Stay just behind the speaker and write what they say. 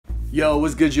Yo,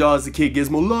 what's good, y'all? It's the kid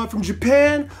Gizmo live from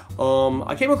Japan.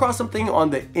 I came across something on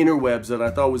the interwebs that I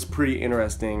thought was pretty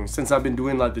interesting. Since I've been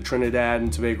doing like the Trinidad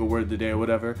and Tobago word of the day or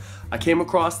whatever, I came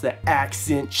across the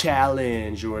accent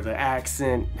challenge or the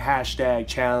accent hashtag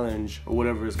challenge or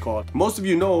whatever it's called. Most of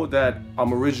you know that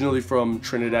I'm originally from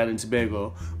Trinidad and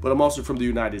Tobago, but I'm also from the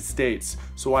United States,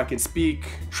 so I can speak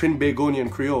Trinbagonian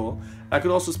Creole. I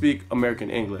could also speak American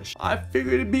English. I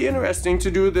figured it'd be interesting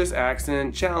to do this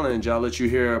accent challenge. I'll let you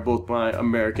hear both my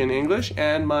American English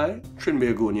and my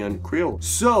Trinbagonian Creole.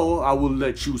 So I will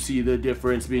let you see the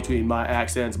difference between my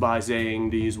accents by saying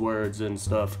these words and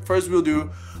stuff. First we'll do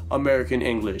American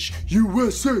English.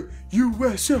 USA,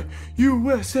 USA,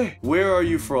 USA. Where are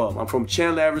you from? I'm from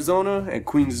Chandler, Arizona and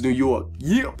Queens, New York.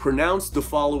 Yeah. Pronounce the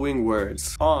following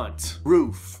words: aunt,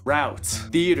 roof, route,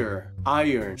 theater,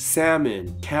 iron,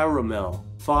 salmon, caramel,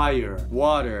 fire,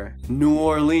 water, New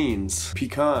Orleans,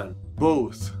 pecan,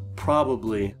 both,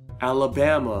 probably,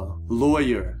 Alabama,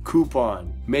 lawyer,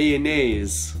 coupon,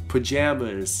 mayonnaise,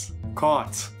 pajamas,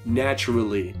 caught,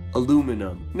 naturally,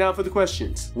 aluminum. Now for the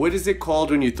questions. What is it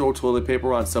called when you throw toilet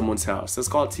paper on someone's house? That's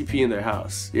called TP in their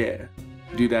house. Yeah.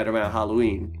 Do that around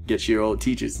Halloween. Get your old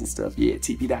teachers and stuff. Yeah,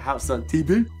 TP that house, son.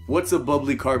 TP. What's a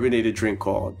bubbly carbonated drink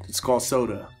called? It's called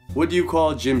soda. What do you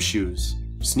call gym shoes?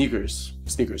 Sneakers.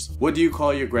 Sneakers. What do you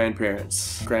call your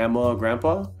grandparents? Grandma,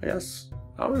 grandpa? I guess.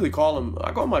 I don't really call them.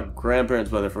 I call my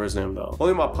grandparents by their first name though.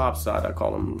 Only my pop's side I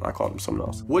call them something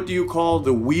else. What do you call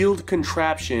the wheeled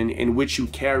contraption in which you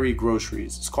carry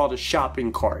groceries? It's called a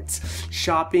shopping cart.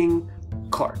 Shopping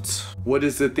cart. What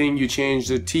is the thing you change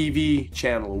the TV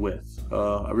channel with?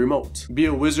 A remote. Be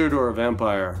a wizard or a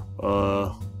vampire?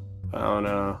 I don't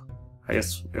know. I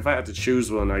guess if I had to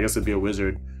choose one, I guess it'd be a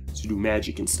wizard to do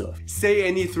magic and stuff. Say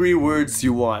any 3 words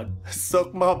you want.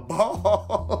 Suck my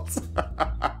balls.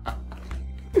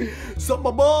 Suck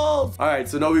my balls. Alright,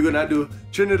 so now we're gonna do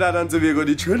Trinidad and Tobago.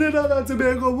 The Trinidad and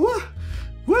Tobago.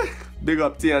 What? Big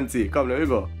up TNT. Come, there we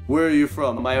go. Where are you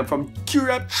from? I am from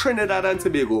Curab, Trinidad and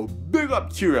Tobago. Big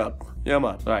up Curab. Yeah,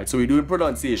 man. Alright, so we're doing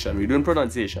pronunciation.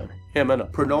 Yeah, man.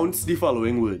 Pronounce the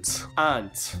following words: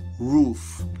 aunt,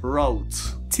 roof,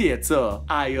 route, theater,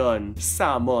 iron,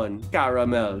 salmon,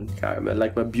 caramel. Caramel,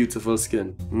 like my beautiful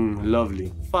skin.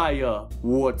 Lovely. Fire,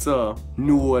 water,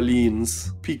 New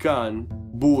Orleans, pecan,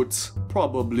 boat,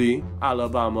 probably,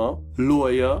 Alabama,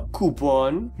 lawyer,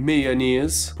 coupon,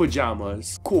 mayonnaise,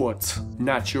 pajamas, coat,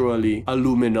 naturally,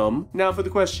 aluminum. Now for the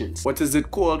questions. What is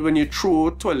it called when you throw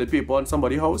toilet paper on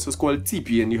somebody's house? It's called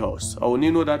TP in the house. I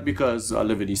only know that because I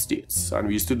live in the States and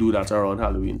we used to do that around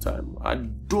Halloween time. I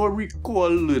don't recall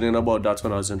learning about that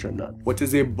when I was in Trinidad. What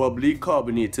is a bubbly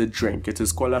carbonated drink? It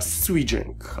is called a sweet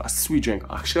drink. A sweet drink.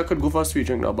 Actually, I could go for a sweet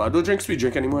drink now, but I don't drink sweet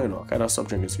drink anymore, you know. I kind of stopped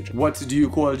drinking sweet drink. What do you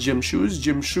call gym shoes?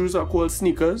 Gym shoes are called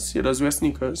sneakers. Yeah, does wear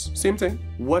sneakers. Same thing.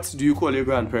 What do you call your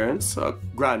grandparents?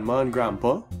 Grandma and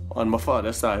grandpa on my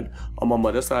father's side. On my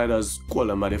mother's side, I call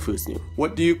them by their first name.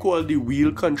 What do you call the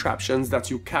wheel contraptions that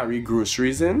you carry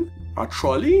groceries in? A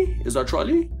trolley? Is that a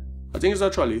trolley? I think it's a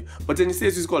trolley. But in the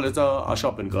States, we call it a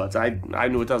shopping cart. I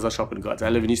know it as a shopping cart. I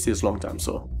live in the States a long time,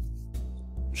 so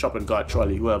shopping cart,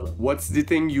 trolley, whoever. What's the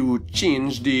thing you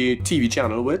change the TV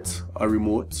channel with? A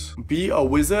remote. Be a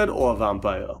wizard or a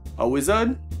vampire. A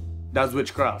wizard? That's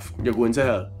witchcraft. You're going to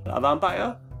hell. A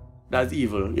vampire? That's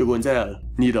evil. You're going to hell.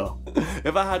 Neither.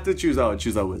 If I had to choose, I would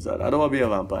choose a wizard. I don't want to be a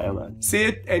vampire, man.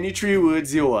 Say any 3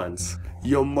 words you want.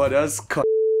 Your mother's c.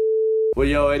 Well,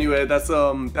 yo, anyway, that's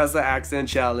the accent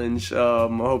challenge. I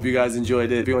hope you guys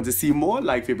enjoyed it. If you want to see more,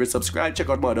 like, favorite, subscribe, check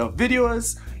out my other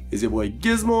videos. It's your boy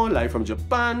Gizmo, live from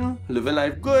Japan, living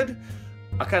life good.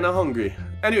 I'm kinda hungry.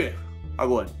 Anyway, I'll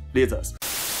go on. Laters.